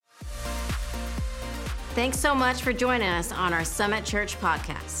Thanks so much for joining us on our Summit Church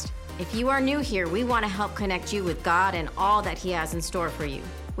podcast. If you are new here, we want to help connect you with God and all that He has in store for you.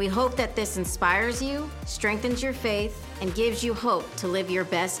 We hope that this inspires you, strengthens your faith, and gives you hope to live your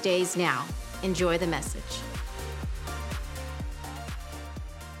best days now. Enjoy the message.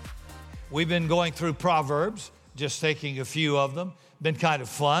 We've been going through Proverbs, just taking a few of them. Been kind of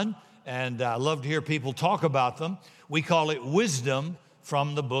fun, and I love to hear people talk about them. We call it wisdom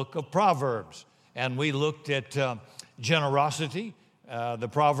from the book of Proverbs. And we looked at generosity, the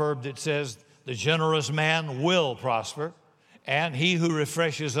proverb that says, the generous man will prosper, and he who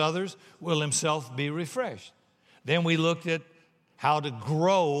refreshes others will himself be refreshed. Then we looked at how to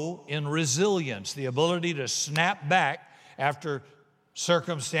grow in resilience, the ability to snap back after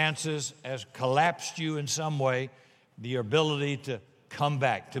circumstances has collapsed you in some way, the ability to come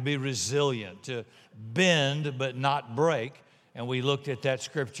back, to be resilient, to bend but not break. And we looked at that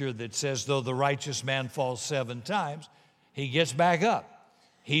scripture that says, though the righteous man falls 7 times, he gets back up.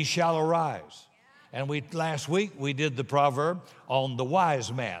 He shall arise. And last week, we did the proverb on the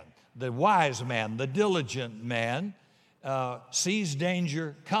wise man. The wise man, the diligent man, sees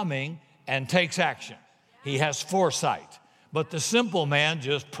danger coming and takes action. He has foresight. But the simple man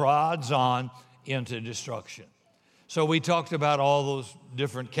just prods on into destruction. So we talked about all those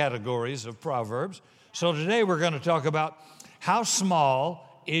different categories of proverbs. So today we're going to talk about how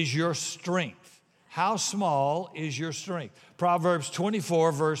small is your strength? How small is your strength? Proverbs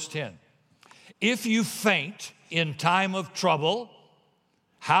 24, verse 10. If you faint in time of trouble,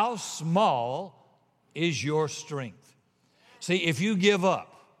 how small is your strength? See, if you give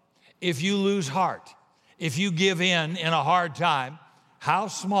up, if you lose heart, if you give in a hard time, how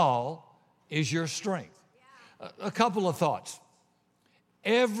small is your strength? A couple of thoughts.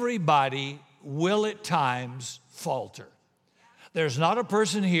 Everybody will at times falter. There's not a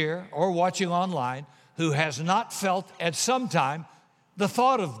person here or watching online who has not felt at some time the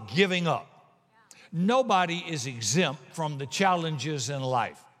thought of giving up. Nobody is exempt from the challenges in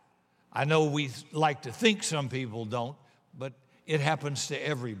life. I know we like to think some people don't, but it happens to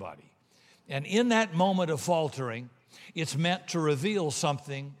everybody. And in that moment of faltering, it's meant to reveal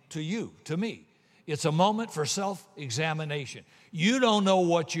something to you, to me. It's a moment for self-examination. You don't know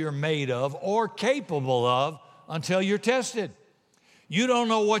what you're made of or capable of until you're tested. You don't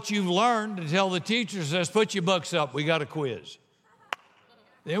know what you've learned until the teacher says, put your books up, we got a quiz.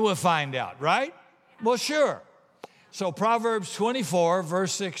 Then we'll find out, right? Well, sure. So Proverbs 24,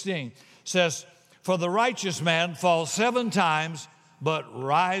 verse 16 says, for the righteous man falls 7 times, but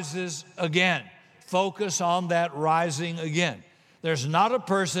rises again. Focus on that rising again. There's not a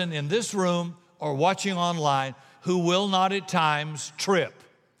person in this room or watching online who will not at times trip,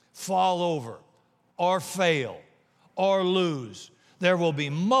 fall over, or fail, or lose. There will be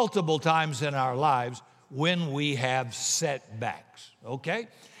multiple times in our lives when we have setbacks, okay?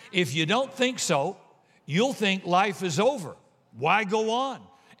 If you don't think so, you'll think life is over. Why go on?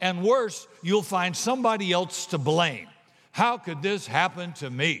 And worse, you'll find somebody else to blame. How could this happen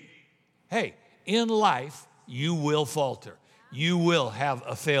to me? Hey, in life, you will falter. You will have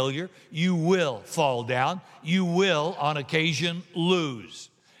a failure. You will fall down. You will, on occasion, lose.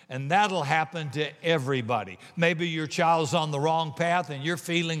 And that'll happen to everybody. Maybe your child's on the wrong path and you're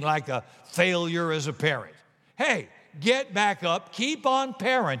feeling like a failure as a parent. Hey, get back up, keep on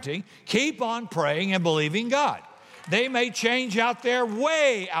parenting, keep on praying and believing God. They may change out there,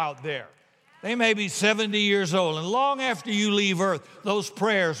 way out there. They may be 70 years old, and long after you leave earth, those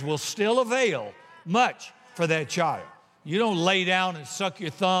prayers will still avail much for that child. You don't lay down and suck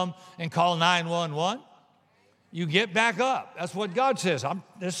your thumb and call 911. You get back up. That's what God says.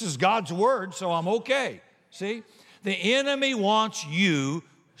 This is God's word, so I'm okay. See? The enemy wants you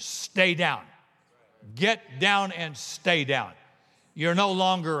stay down. Get down and stay down. You're no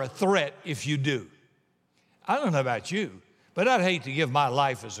longer a threat if you do. I don't know about you, but I'd hate to give my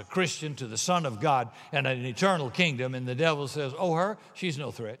life as a Christian to the Son of God and an eternal kingdom, and the devil says, oh, her, she's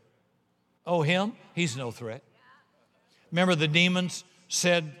no threat. Oh, him, he's no threat. Remember the demons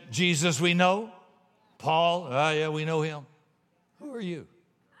said, Jesus we know? Paul, yeah, we know him. Who are you?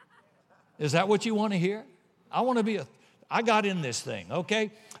 Is that what you want to hear? I got in this thing,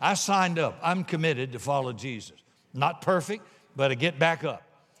 okay? I signed up. I'm committed to follow Jesus. Not perfect, but to get back up.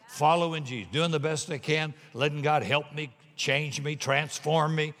 Following Jesus, doing the best I can, letting God help me, change me,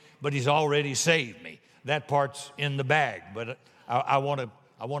 transform me, but he's already saved me. That part's in the bag, but I want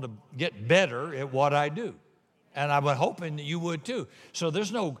to get better at what I do. And I'm hoping that you would too. So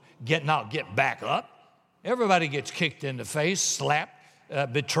there's no get back up. Everybody gets kicked in the face, slapped,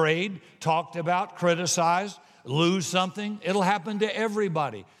 betrayed, talked about, criticized, lose something. It'll happen to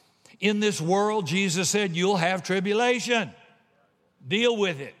everybody. In this world, Jesus said, you'll have tribulation. Deal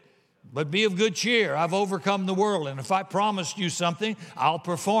with it. But be of good cheer. I've overcome the world. And if I promised you something, I'll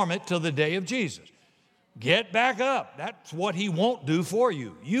perform it till the day of Jesus. Get back up. That's what he won't do for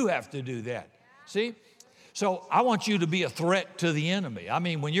you. You have to do that. See? So I want you to be a threat to the enemy. I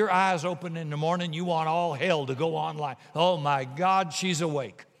mean, when your eyes open in the morning, you want all hell to go online. Oh, my God, she's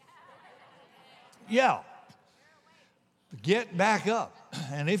awake. Yeah. Get back up.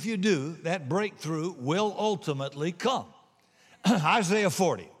 And if you do, that breakthrough will ultimately come. Isaiah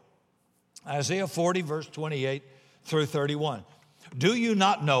 40. Isaiah 40, verse 28 through 31. Do you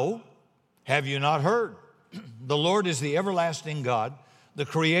not know? Have you not heard? The Lord is the everlasting God, the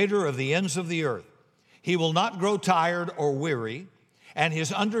creator of the ends of the earth. He will not grow tired or weary, and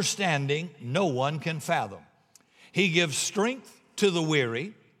his understanding no one can fathom. He gives strength to the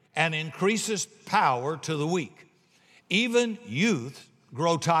weary and increases power to the weak. Even youth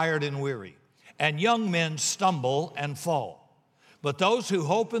grow tired and weary, and young men stumble and fall. But those who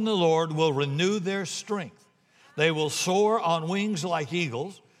hope in the Lord will renew their strength. They will soar on wings like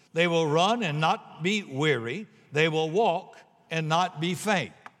eagles. They will run and not be weary. They will walk and not be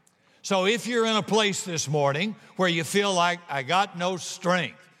faint. So if you're in a place this morning where you feel like, I got no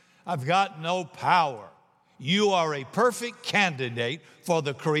strength, I've got no power, you are a perfect candidate for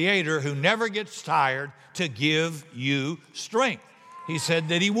the Creator who never gets tired to give you strength. He said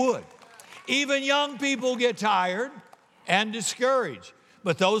that he would. Even young people get tired and discouraged,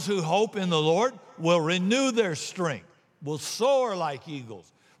 but those who hope in the Lord will renew their strength, will soar like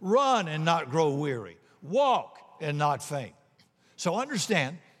eagles, run and not grow weary, walk and not faint. So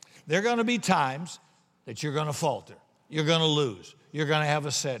understand, there are going to be times that you're going to falter, you're going to lose, you're going to have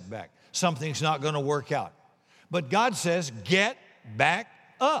a setback, something's not going to work out. But God says, get back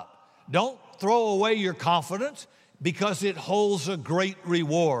up. Don't throw away your confidence because it holds a great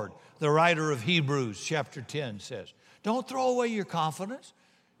reward. The writer of Hebrews chapter 10 says, don't throw away your confidence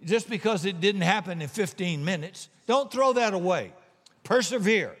just because it didn't happen in 15 minutes. Don't throw that away.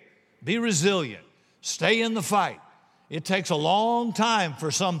 Persevere. Be resilient. Stay in the fight. It takes a long time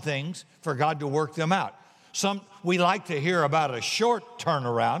for some things for God to work them out. We like to hear about a short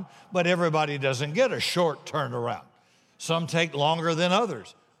turnaround, but everybody doesn't get a short turnaround. Some take longer than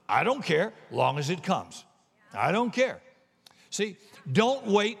others. I don't care, long as it comes. I don't care. See, don't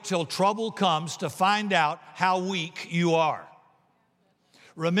wait till trouble comes to find out how weak you are.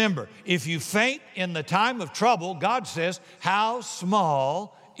 Remember, if you faint in the time of trouble, God says, how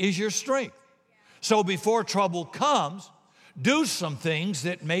small is your strength? So before trouble comes, do some things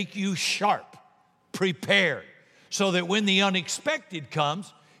that make you sharp, prepared, so that when the unexpected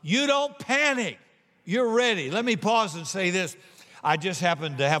comes, you don't panic. You're ready. Let me pause and say this. I just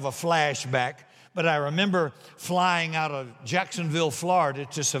happened to have a flashback, but I remember flying out of Jacksonville, Florida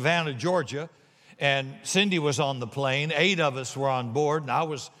to Savannah, Georgia, and Cindy was on the plane. 8 of us were on board, and I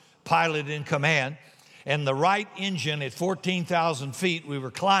was pilot in command. And the right engine at 14,000 feet we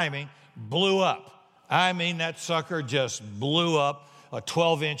were climbing blew up. I mean, that sucker just blew up, a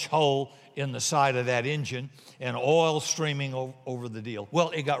 12-inch hole in the side of that engine and oil streaming over the deal. Well,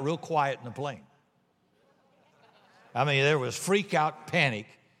 it got real quiet in the plane. I mean, there was freak out panic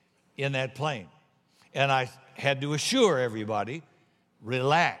in that plane. And I had to assure everybody,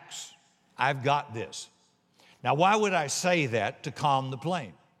 relax, I've got this. Now, why would I say that to calm the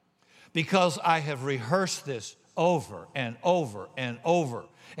plane? Because I have rehearsed this over and over and over.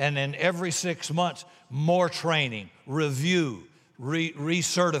 And then every 6 months, more training, review,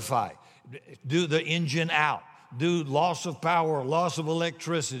 recertify, do the engine out, do loss of power, loss of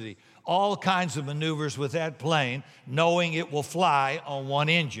electricity, all kinds of maneuvers with that plane, knowing it will fly on one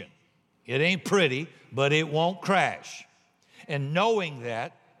engine. It ain't pretty, but it won't crash. And knowing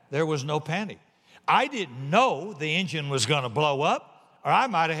that, there was no panic. I didn't know the engine was going to blow up, or I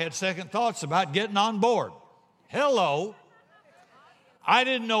might have had second thoughts about getting on board. Hello. I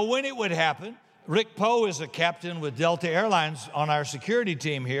didn't know when it would happen. Rick Poe is a captain with Delta Airlines on our security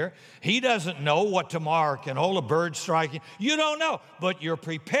team here. He doesn't know what tomorrow can hold, a bird striking. You don't know, but you're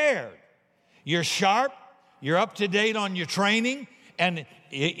prepared. You're sharp. You're up to date on your training, and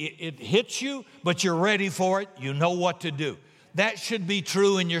it hits you, but you're ready for it. You know what to do. That should be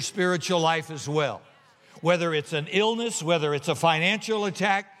true in your spiritual life as well. Whether it's an illness, whether it's a financial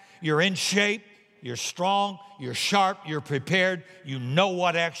attack, you're in shape, you're strong, you're sharp, you're prepared, you know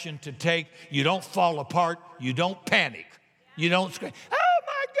what action to take, you don't fall apart, you don't panic, you don't scream, oh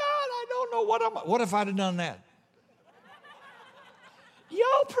my God, I don't know what if I'd have done that?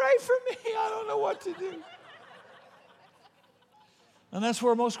 Y'all pray for me, I don't know what to do. And that's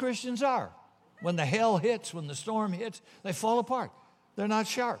where most Christians are. When the hell hits, when the storm hits, they fall apart. They're not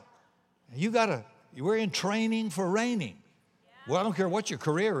sharp. We're in training for reigning. Well, I don't care what your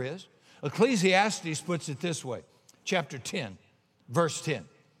career is. Ecclesiastes puts it this way, chapter 10, verse 10.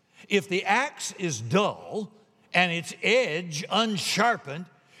 If the axe is dull and its edge unsharpened,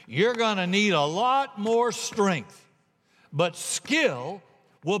 you're going to need a lot more strength. But skill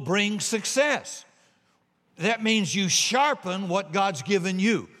will bring success. That means you sharpen what God's given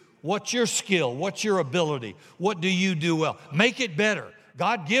you. What's your skill? What's your ability? What do you do well? Make it better.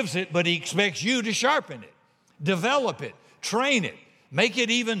 God gives it, but He expects you to sharpen it, develop it, train it, make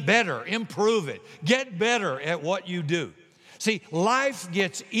it even better, improve it, get better at what you do. See, life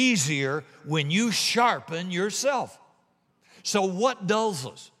gets easier when you sharpen yourself. So what dulls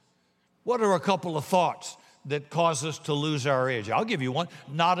us? What are a couple of thoughts that cause us to lose our edge? I'll give you one.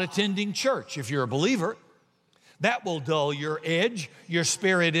 Not attending church. If you're a believer, that will dull your edge. Your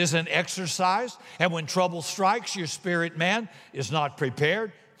spirit isn't exercised. And when trouble strikes, your spirit man is not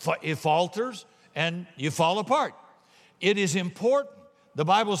prepared. It falters and you fall apart. It is important. The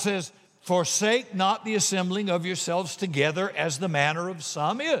Bible says, forsake not the assembling of yourselves together as the manner of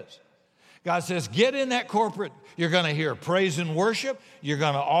some is. God says, get in that corporate. You're going to hear praise and worship. You're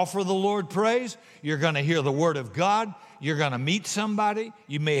going to offer the Lord praise. You're going to hear the word of God. You're going to meet somebody.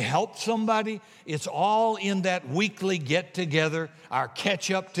 You may help somebody. It's all in that weekly get together, our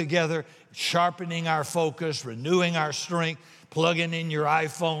catch up together, sharpening our focus, renewing our strength, plugging in your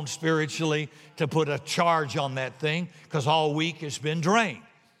iPhone spiritually to put a charge on that thing because all week it's been drained.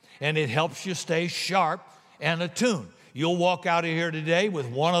 And it helps you stay sharp and attuned. You'll walk out of here today with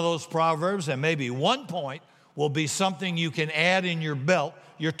one of those proverbs, and maybe one point will be something you can add in your belt,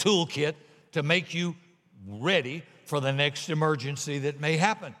 your toolkit, to make you ready for the next emergency that may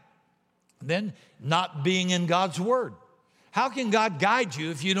happen. Then, not being in God's Word. How can God guide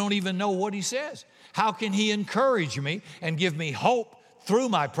you if you don't even know what He says? How can He encourage me and give me hope through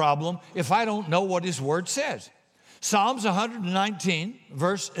my problem if I don't know what His Word says? Psalms 119,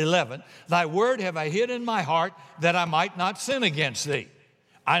 verse 11, thy word have I hid in my heart that I might not sin against thee.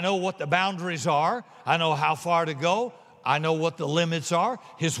 I know what the boundaries are. I know how far to go. I know what the limits are.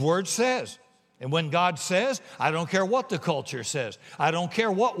 His word says. And when God says, I don't care what the culture says. I don't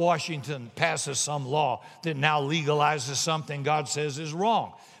care what Washington passes some law that now legalizes something God says is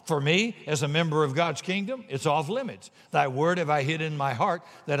wrong. For me, as a member of God's kingdom, it's off limits. Thy word have I hid in my heart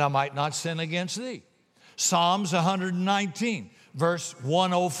that I might not sin against thee. Psalms 119, verse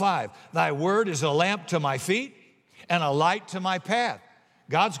 105. Thy word is a lamp to my feet and a light to my path.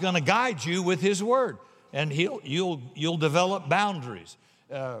 God's going to guide you with His word, and you'll develop boundaries.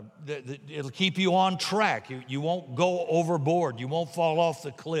 It'll keep you on track. You won't go overboard. You won't fall off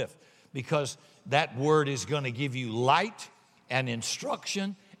the cliff because that word is going to give you light and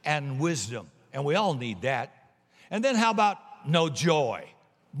instruction and wisdom, and we all need that. And then how about no joy?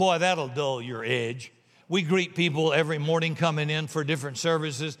 Boy, that'll dull your edge. We greet people every morning coming in for different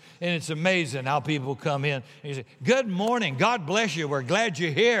services, and it's amazing how people come in. And you say, good morning, God bless you, we're glad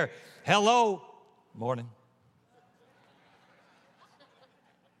you're here. Hello, morning.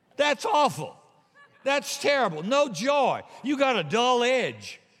 That's awful. That's terrible. No joy. You got a dull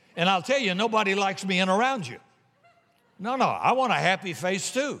edge. And I'll tell you, nobody likes being around you. No, I want a happy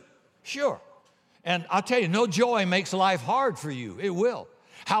face too. Sure. And I'll tell you, no joy makes life hard for you. It will.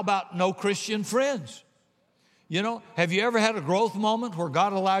 How about no Christian friends? You know, have you ever had a growth moment where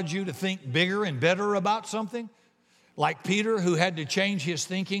God allowed you to think bigger and better about something? Like Peter, who had to change his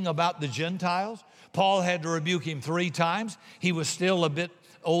thinking about the Gentiles. Paul had to rebuke him 3 times. He was still a bit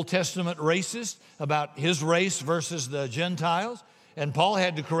Old Testament racist about his race versus the Gentiles. And Paul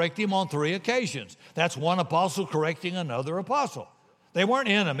had to correct him on 3 occasions. That's one apostle correcting another apostle. They weren't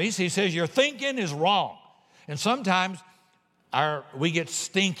enemies. He says, your thinking is wrong. And sometimes we get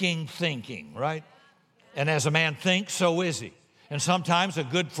stinking thinking, right? And as a man thinks, so is he. And sometimes a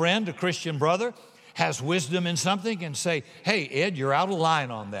good friend, a Christian brother, has wisdom in something and say, hey, Ed, you're out of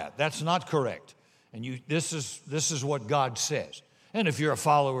line on that. That's not correct. And this is what God says. And if you're a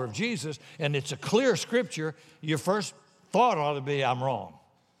follower of Jesus and it's a clear scripture, your first thought ought to be, I'm wrong.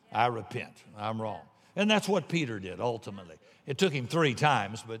 I repent. I'm wrong. And that's what Peter did ultimately. It took him 3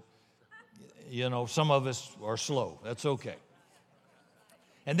 times, but, you know, some of us are slow. That's okay.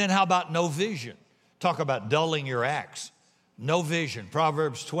 And then how about no vision? Talk about dulling your axe. No vision.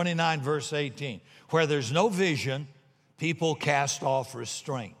 Proverbs 29, verse 18. Where there's no vision, people cast off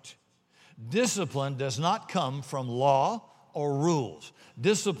restraint. Discipline does not come from law or rules.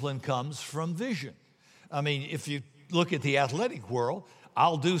 Discipline comes from vision. I mean, if you look at the athletic world,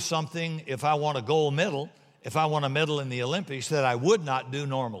 I'll do something if I want a gold medal, if I want a medal in the Olympics, that I would not do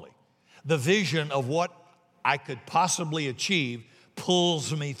normally. The vision of what I could possibly achieve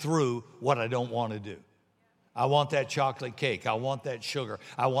pulls me through what I don't want to do. I want that chocolate cake. I want that sugar.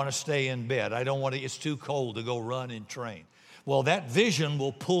 I want to stay in bed. I don't want to, it's too cold to go run and train. Well, that vision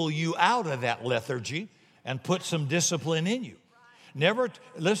will pull you out of that lethargy and put some discipline in you.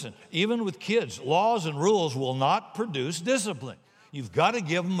 Listen, even with kids, laws and rules will not produce discipline. You've got to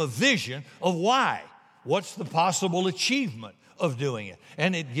give them a vision of why. What's the possible achievement of doing it?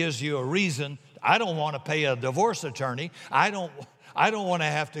 And it gives you a reason. I don't want to pay a divorce attorney. I don't want to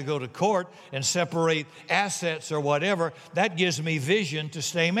have to go to court and separate assets or whatever. That gives me vision to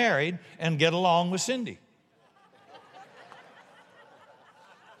stay married and get along with Cindy.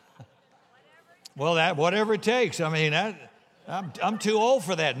 Well, whatever it takes. I mean, I'm too old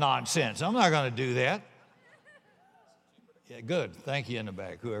for that nonsense. I'm not going to do that. Yeah, good. Thank you in the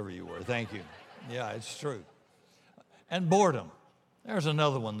back, whoever you were. Thank you. Yeah, it's true. And boredom. There's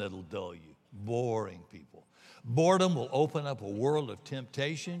another one that'll dull you. Boring people. Boredom will open up a world of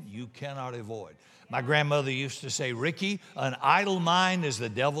temptation you cannot avoid. My grandmother used to say, Ricky, an idle mind is the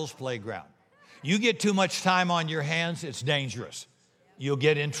devil's playground. You get too much time on your hands, it's dangerous. You'll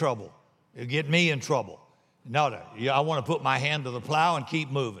get in trouble. It'll get me in trouble. No, I want to put my hand to the plow and keep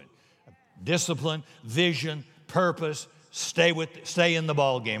moving. Discipline, vision, purpose, stay in the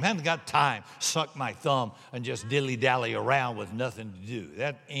ball game. I haven't got time, suck my thumb and just dilly-dally around with nothing to do.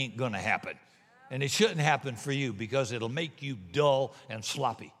 That ain't going to happen. And it shouldn't happen for you because it'll make you dull and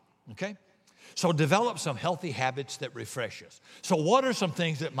sloppy, okay? So develop some healthy habits that refresh us. So what are some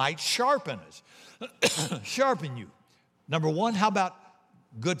things that might sharpen us? Sharpen you. Number one, how about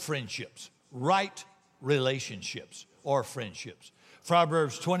good friendships, right relationships or friendships?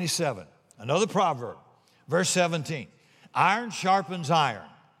 Proverbs 27, another proverb, verse 17. Iron sharpens iron,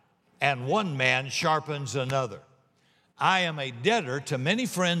 and one man sharpens another. I am a debtor to many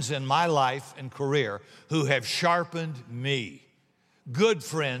friends in my life and career who have sharpened me. Good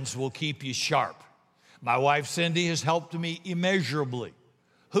friends will keep you sharp. My wife Cindy has helped me immeasurably.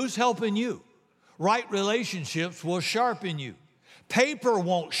 Who's helping you? Right relationships will sharpen you. Paper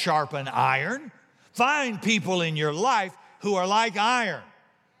won't sharpen iron. Find people in your life who are like iron.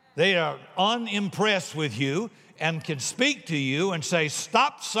 They are unimpressed with you and can speak to you and say,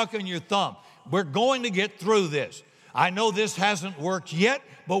 stop sucking your thumb. We're going to get through this. I know this hasn't worked yet,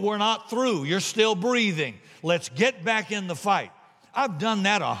 but we're not through. You're still breathing. Let's get back in the fight. I've done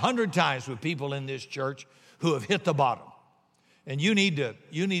that 100 times with people in this church who have hit the bottom. And you need to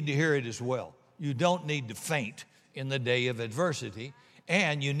hear it as well. You don't need to faint in the day of adversity,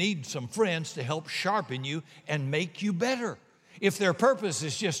 and you need some friends to help sharpen you and make you better. If their purpose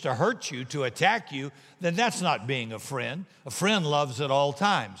is just to hurt you, to attack you, then that's not being a friend. A friend loves at all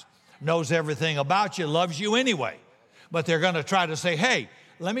times, knows everything about you, loves you anyway. But they're going to try to say, hey,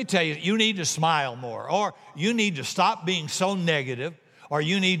 let me tell you, you need to smile more, or you need to stop being so negative, or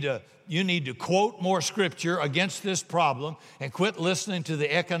you need to quote more scripture against this problem and quit listening to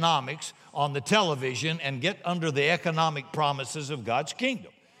the economics on the television and get under the economic promises of God's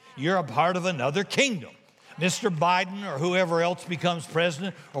kingdom. You're a part of another kingdom. Mr. Biden or whoever else becomes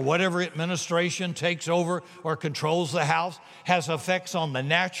president or whatever administration takes over or controls the House has effects on the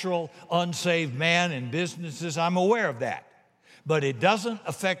natural, unsaved man and businesses. I'm aware of that. But it doesn't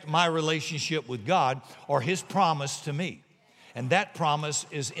affect my relationship with God or His promise to me. And that promise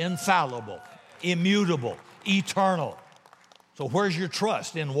is infallible, immutable, eternal. So where's your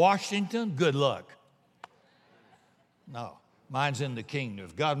trust? In Washington? Good luck. No, mine's in the kingdom.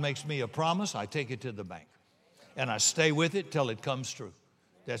 If God makes me a promise, I take it to the bank. And I stay with it till it comes true.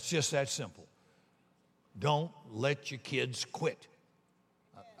 That's just that simple. Don't let your kids quit.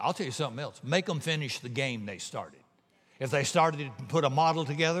 I'll tell you something else. Make them finish the game they started. If they started to put a model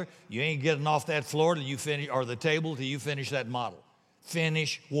together, you ain't getting off that floor till you finish, or the table till you finish that model.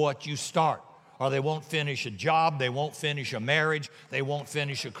 Finish what you start. Or they won't finish a job, they won't finish a marriage, they won't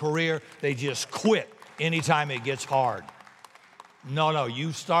finish a career. They just quit anytime it gets hard. No,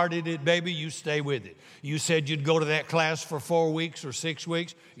 you started it, baby, you stay with it. You said you'd go to that class for 4 weeks or 6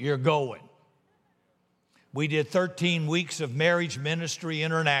 weeks, you're going. We did 13 weeks of Marriage Ministry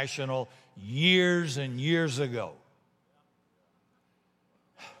International years and years ago.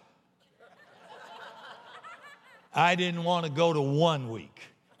 I didn't want to go to 1 week.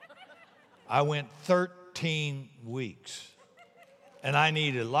 I went 13 weeks. And I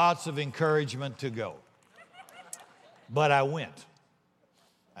needed lots of encouragement to go. But I went.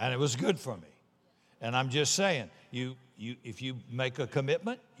 And it was good for me. And I'm just saying, if you make a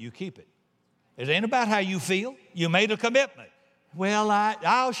commitment, you keep it. It ain't about how you feel. You made a commitment. Well,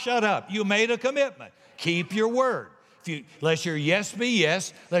 I'll shut up. You made a commitment. Keep your word. Let your yes be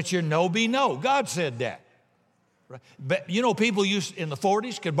yes. Let your no be no. God said that. Right? But you know, people used in the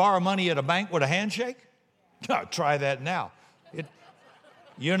 40s could borrow money at a bank with a handshake. Try that now.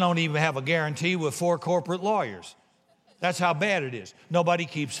 You don't even have a guarantee with 4 corporate lawyers. That's how bad it is. Nobody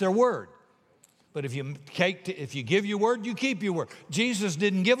keeps their word. But if you give your word, you keep your word. Jesus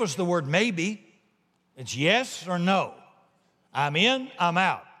didn't give us the word maybe. It's yes or no. I'm in, I'm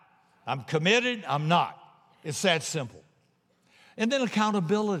out. I'm committed, I'm not. It's that simple. And then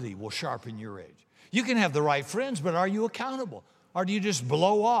accountability will sharpen your edge. You can have the right friends, but are you accountable? Or do you just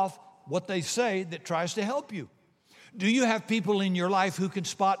blow off what they say that tries to help you? Do you have people in your life who can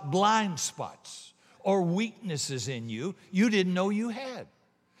spot blind spots or weaknesses in you didn't know you had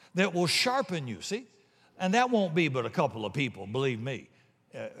that will sharpen you, see? And that won't be but a couple of people, believe me.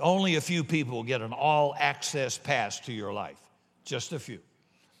 Only a few people will get an all-access pass to your life, just a few.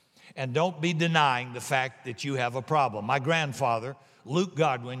 And don't be denying the fact that you have a problem. My grandfather, Luke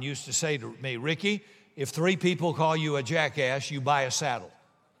Godwin, used to say to me, Ricky, if 3 people call you a jackass, you buy a saddle.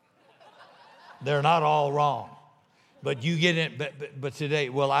 They're not all wrong. But you get in, but today,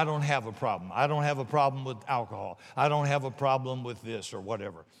 well, I don't have a problem. I don't have a problem with alcohol. I don't have a problem with this or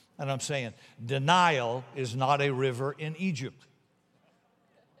whatever. And I'm saying, denial is not a river in Egypt.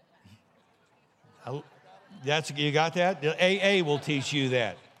 You got that? The AA will teach you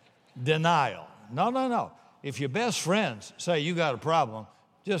that. Denial. No. If your best friends say you got a problem,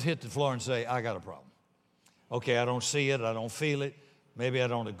 just hit the floor and say, I got a problem. Okay, I don't see it. I don't feel it. Maybe I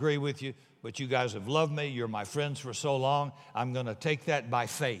don't agree with you. But you guys have loved me. You're my friends for so long. I'm going to take that by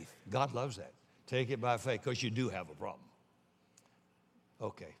faith. God loves that. Take it by faith because you do have a problem.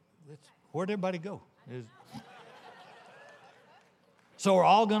 Okay. Where'd everybody go? So we're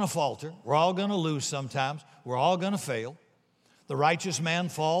all going to falter. We're all going to lose sometimes. We're all going to fail. The righteous man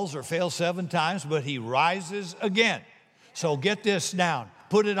falls or fails 7 times, but he rises again. So get this down.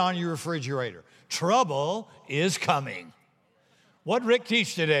 Put it on your refrigerator. Trouble is coming. What Rick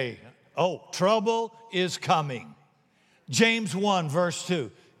teach today? Oh, trouble is coming. James 1, verse 2.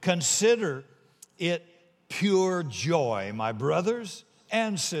 Consider it pure joy, my brothers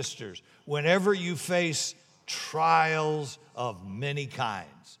and sisters, whenever you face trials of many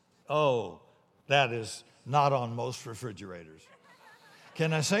kinds. Oh, that is not on most refrigerators.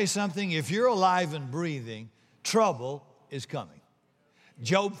 Can I say something? If you're alive and breathing, trouble is coming.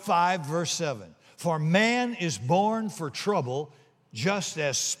 Job 5, verse 7. For man is born for trouble, just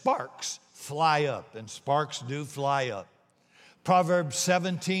as sparks fly up, and sparks do fly up. Proverbs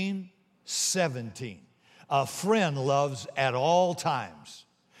 17:17. A friend loves at all times,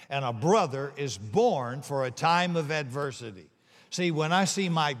 and a brother is born for a time of adversity. See, when I see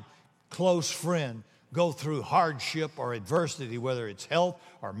my close friend go through hardship or adversity, whether it's health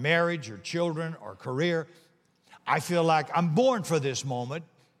or marriage or children or career, I feel like I'm born for this moment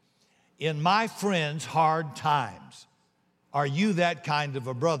in my friend's hard times. Are you that kind of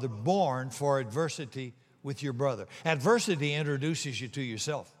a brother, born for adversity with your brother? Adversity introduces you to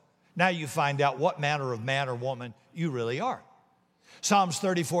yourself. Now you find out what manner of man or woman you really are. Psalms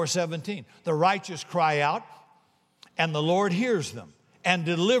 34:17. The righteous cry out, and the Lord hears them and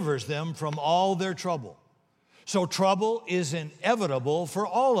delivers them from all their trouble. So trouble is inevitable for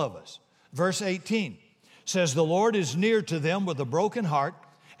all of us. Verse 18 says, the Lord is near to them with a broken heart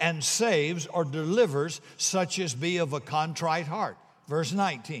and saves or delivers such as be of a contrite heart. Verse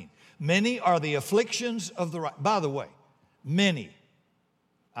 19, many are the afflictions of the right. By the way, many.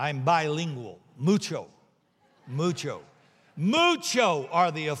 I'm bilingual. Mucho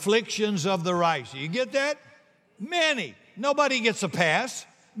are the afflictions of the righteous. You get that? Many. Nobody gets a pass.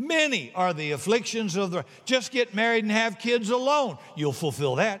 Many are the afflictions of the. Just get married and have kids alone. You'll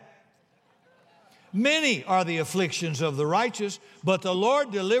fulfill that. Many are the afflictions of the righteous, but the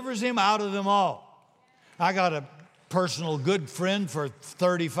Lord delivers him out of them all. I got a personal good friend for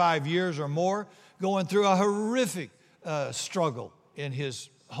 35 years or more going through a horrific struggle in his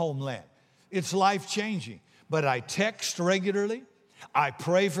homeland. It's life-changing, but I text regularly. I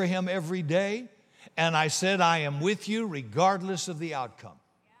pray for him every day, and I said, I am with you regardless of the outcome.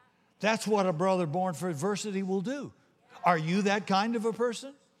 That's what a brother born for adversity will do. Are you that kind of a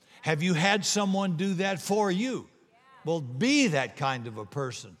person? Have you had someone do that for you? Well, be that kind of a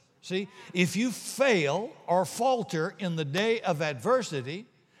person. See, if you fail or falter in the day of adversity,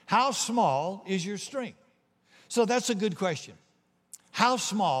 how small is your strength? So that's a good question. How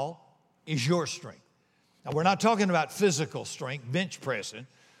small is your strength? Now, we're not talking about physical strength, bench pressing,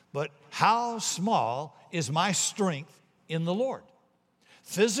 but how small is my strength in the Lord?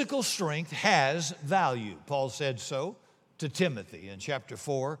 Physical strength has value. Paul said so to Timothy in chapter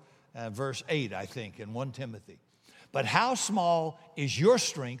 4, verse 8, I think, in 1 Timothy. But how small is your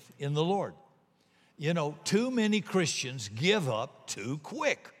strength in the Lord? You know, too many Christians give up too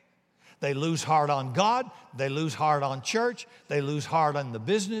quick. They lose heart on God. They lose heart on church. They lose heart on the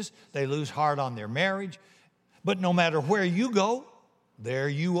business. They lose heart on their marriage. But no matter where you go, there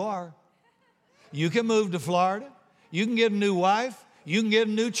you are. You can move to Florida. You can get a new wife. You can get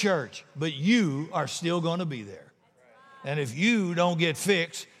a new church. But you are still going to be there. And if you don't get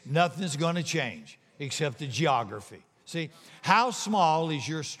fixed, nothing's going to change except the geography. See, how small is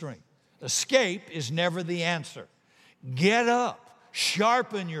your strength? Escape is never the answer. Get up.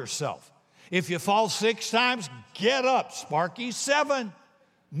 Sharpen yourself. If you fall 6 times, get up. Sparky 7.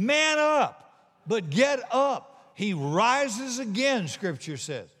 Man up. But get up. He rises again, Scripture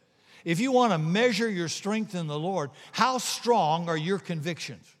says. If you want to measure your strength in the Lord, how strong are your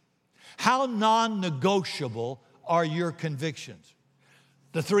convictions? How non-negotiable are your convictions?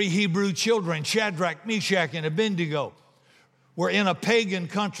 The 3 Hebrew children, Shadrach, Meshach, and Abednego, were in a pagan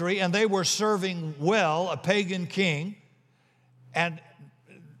country, and they were serving well a pagan king, and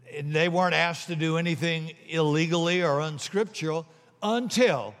they weren't asked to do anything illegally or unscriptural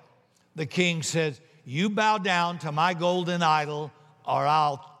until the king said, you bow down to my golden idol or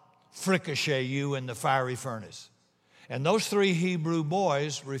I'll fricochet you in the fiery furnace. And those 3 Hebrew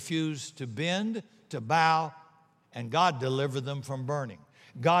boys refused to bend, to bow, and God delivered them from burning.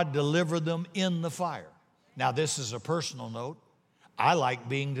 God delivered them in the fire. Now, this is a personal note. I like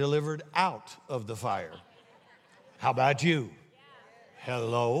being delivered out of the fire. How about you?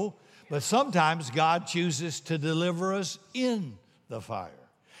 Hello? But sometimes God chooses to deliver us in the fire.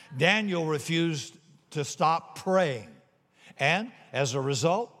 Daniel refused to stop praying. And as a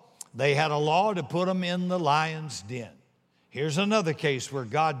result, they had a law to put him in the lion's den. Here's another case where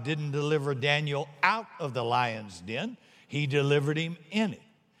God didn't deliver Daniel out of the lion's den. He delivered him in it.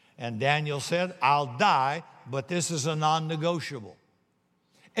 And Daniel said, I'll die, but this is a non-negotiable.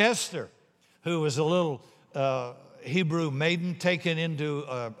 Esther, who was a little Hebrew maiden taken into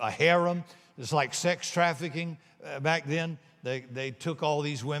a harem. It's like sex trafficking back then. They took all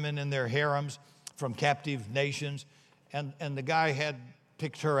these women in their harems from captive nations. And the guy had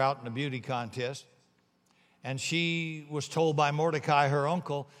picked her out in a beauty contest. And she was told by Mordecai, her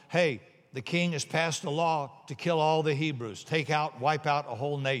uncle, hey, the king has passed a law to kill all the Hebrews, wipe out a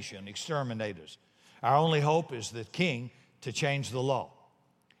whole nation, exterminators. Our only hope is the king to change the law.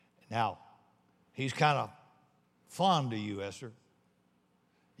 Now, he's kind of fond of you, Esther.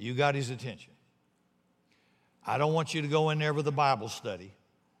 You got his attention. I don't want you to go in there with a Bible study.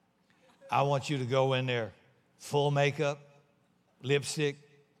 I want you to go in there full makeup, lipstick,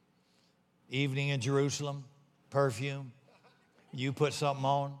 evening in Jerusalem, perfume. You put something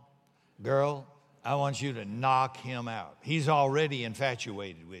on. Girl, I want you to knock him out. He's already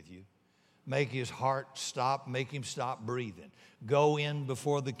infatuated with you. Make his heart stop. Make him stop breathing. Go in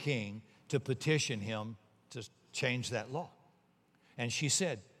before the king to petition him to change that law. And she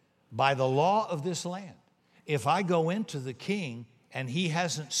said, by the law of this land, if I go into the king and he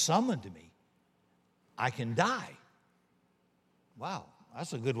hasn't summoned me, I can die. Wow,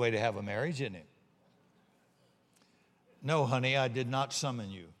 that's a good way to have a marriage, isn't it? No, honey, I did not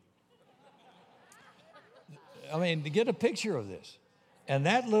summon you. I mean, to get a picture of this. And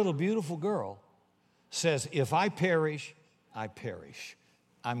that little beautiful girl says, if I perish, I perish.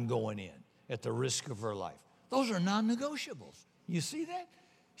 I'm going in at the risk of her life. Those are non-negotiables. You see that?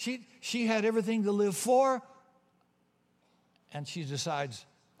 She had everything to live for, and she decides,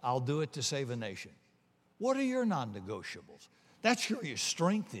 I'll do it to save a nation. What are your non-negotiables? That's where your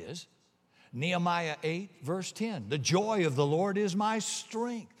strength is. Nehemiah 8, verse 10. The joy of the Lord is my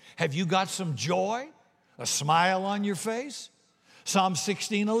strength. Have you got some joy? A smile on your face? Psalm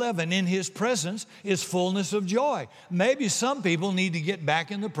 16:11, in his presence is fullness of joy. Maybe some people need to get back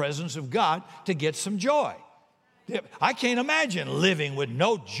in the presence of God to get some joy. I can't imagine living with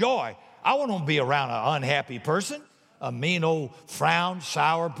no joy. I won't be around an unhappy person, a mean old frown,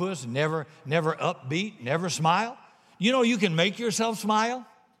 sourpuss, never upbeat, never smile. You know, you can make yourself smile.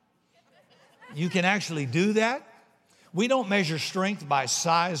 You can actually do that. We don't measure strength by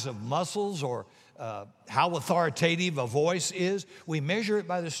size of muscles or how authoritative a voice is. We measure it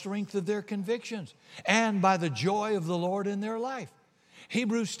by the strength of their convictions and by the joy of the Lord in their life.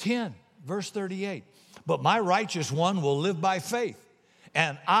 Hebrews 10, verse 38. But my righteous one will live by faith,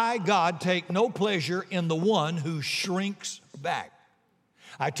 and I, God, take no pleasure in the one who shrinks back.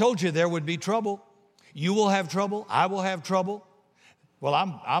 I told you there would be trouble. You will have trouble. I will have trouble. Well,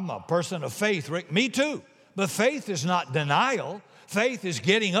 I'm a person of faith, Rick. Me too. But faith is not denial. Faith is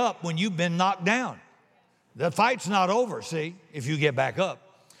getting up when you've been knocked down. The fight's not over, see, if you get back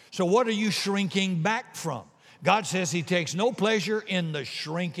up. So what are you shrinking back from? God says he takes no pleasure in the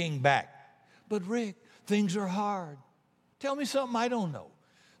shrinking back, But Rick, things are hard. Tell me something I don't know.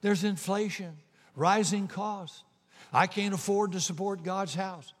 There's inflation, rising costs. I can't afford to support God's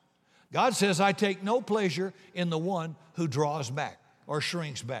house. God says, I take no pleasure in the one who draws back or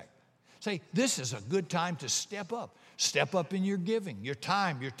shrinks back. Say, this is a good time to step up. Step up in your giving, your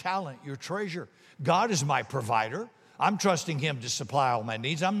time, your talent, your treasure. God is my provider. I'm trusting him to supply all my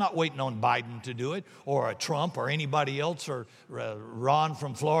needs. I'm not waiting on Biden to do it, or a Trump, or anybody else, or Ron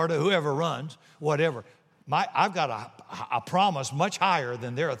from Florida, whoever runs, whatever. I've got a promise much higher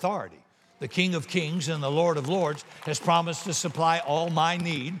than their authority. The King of Kings and the Lord of Lords has promised to supply all my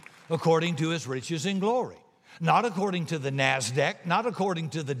need according to his riches in glory. Not according to the NASDAQ, not according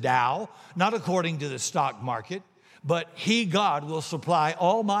to the Dow, not according to the stock market, but he, God, will supply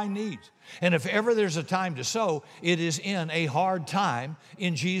all my needs. And if ever there's a time to sow, it is in a hard time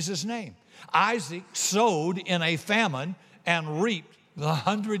in Jesus' name. Isaac sowed in a famine and reaped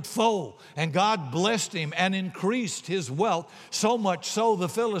 100-fold. And God blessed him and increased his wealth, so much so the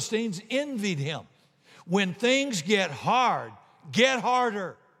Philistines envied him. When things get hard, get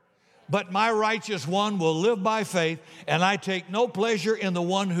harder. But my righteous one will live by faith, and I take no pleasure in the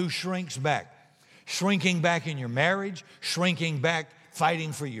one who shrinks back. Shrinking back in your marriage, shrinking back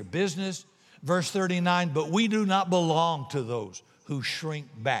fighting for your business. Verse 39, but we do not belong to those who shrink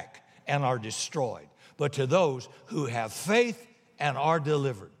back and are destroyed, but to those who have faith and are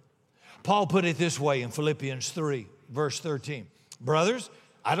delivered. Paul put it this way in Philippians 3, verse 13. Brothers,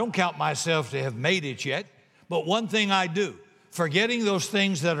 I don't count myself to have made it yet, but one thing I do, forgetting those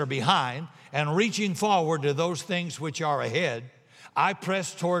things that are behind and reaching forward to those things which are ahead, I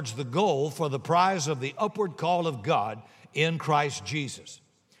press towards the goal for the prize of the upward call of God in Christ Jesus.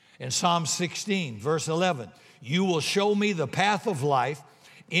 In Psalm 16, verse 11, you will show me the path of life.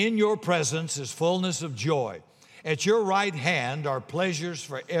 In your presence is fullness of joy. At your right hand are pleasures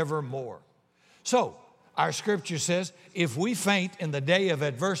forevermore. So, our scripture says, if we faint in the day of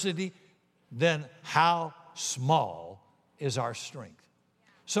adversity, then how small is our strength?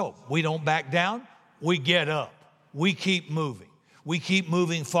 So, we don't back down, we get up, we keep moving. We keep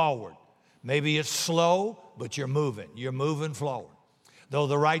moving forward. Maybe it's slow, but you're moving forward. Though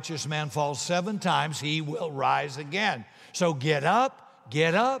the righteous man falls 7 times, he will rise again. So get up,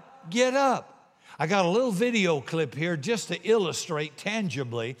 get up, get up. I got a little video clip here just to illustrate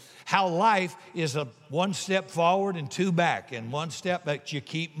tangibly how life is a 1 step forward and 2 back, and 1 step back, you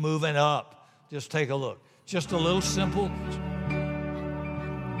keep moving up. Just take a look. Just a little simple.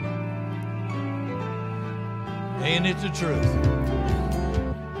 Ain't it the truth?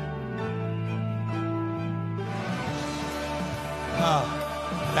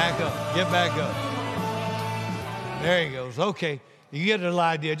 Back up. Get back up. There he goes. Okay. You get an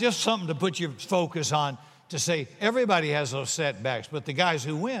idea. Just something to put your focus on, to say everybody has those setbacks, but the guys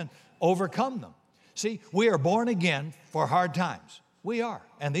who win overcome them. See, we are born again for hard times. We are.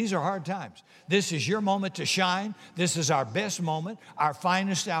 And these are hard times. This is your moment to shine. This is our best moment, our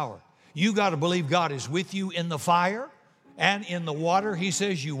finest hour. You got to believe God is with you in the fire and in the water. He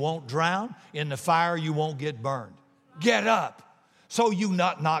says you won't drown. In the fire, you won't get burned. Get up. So you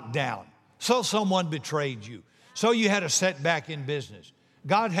not knocked down. So someone betrayed you. So you had a setback in business.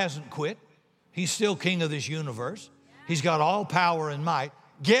 God hasn't quit. He's still king of this universe. He's got all power and might.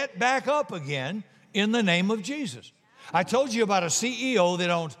 Get back up again in the name of Jesus. I told you about a CEO that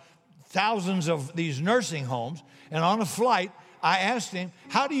owns thousands of these nursing homes. And on a flight, I asked him,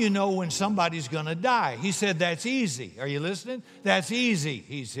 how do you know when somebody's going to die? He said, that's easy. Are you listening? That's easy,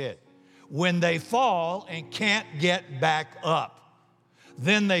 he said. When they fall and can't get back up.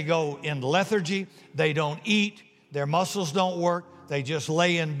 Then they go in lethargy. They don't eat. Their muscles don't work. They just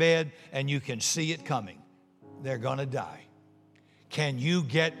lay in bed, and you can see it coming. They're going to die. Can you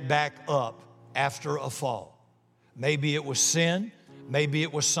get back up after a fall? Maybe it was sin. Maybe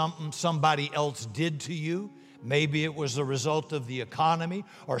it was something somebody else did to you. Maybe it was the result of the economy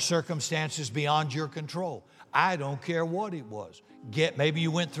or circumstances beyond your control. I don't care what it was. Maybe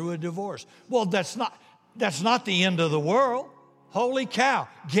you went through a divorce. Well, that's not the end of the world. Holy cow,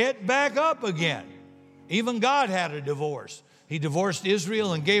 get back up again. Even God had a divorce. He divorced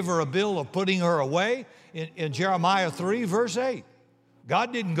Israel and gave her a bill of putting her away in Jeremiah 3, verse 8.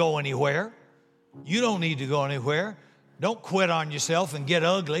 God didn't go anywhere. You don't need to go anywhere. Don't quit on yourself and get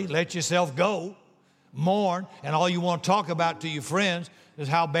ugly. Let yourself go. Mourn. And all you want to talk about to your friends is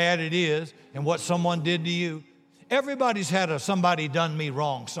how bad it is and what someone did to you. Everybody's had a somebody done me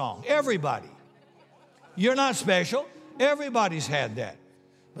wrong song. Everybody. You're not special. Everybody's had that.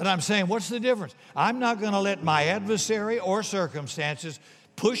 But I'm saying, what's the difference? I'm not going to let my adversary or circumstances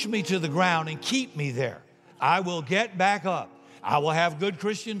push me to the ground and keep me there. I will get back up. I will have good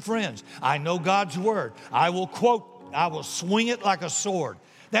Christian friends. I know God's word. I will quote, I will swing it like a sword.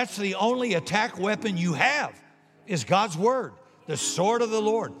 That's the only attack weapon you have is God's word, the sword of the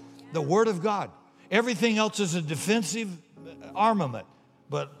Lord, the word of God. Everything else is a defensive armament,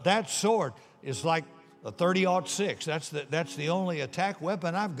 but that sword is like a 30-06. That's the only attack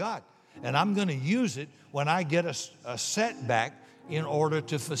weapon I've got, and I'm going to use it when I get a setback in order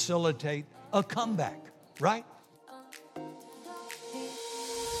to facilitate a comeback, right?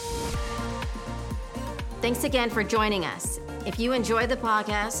 Thanks again for joining us. If you enjoyed the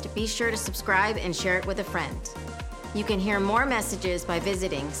podcast, be sure to subscribe and share it with a friend. You can hear more messages by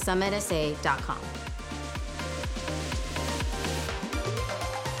visiting summitsa.com.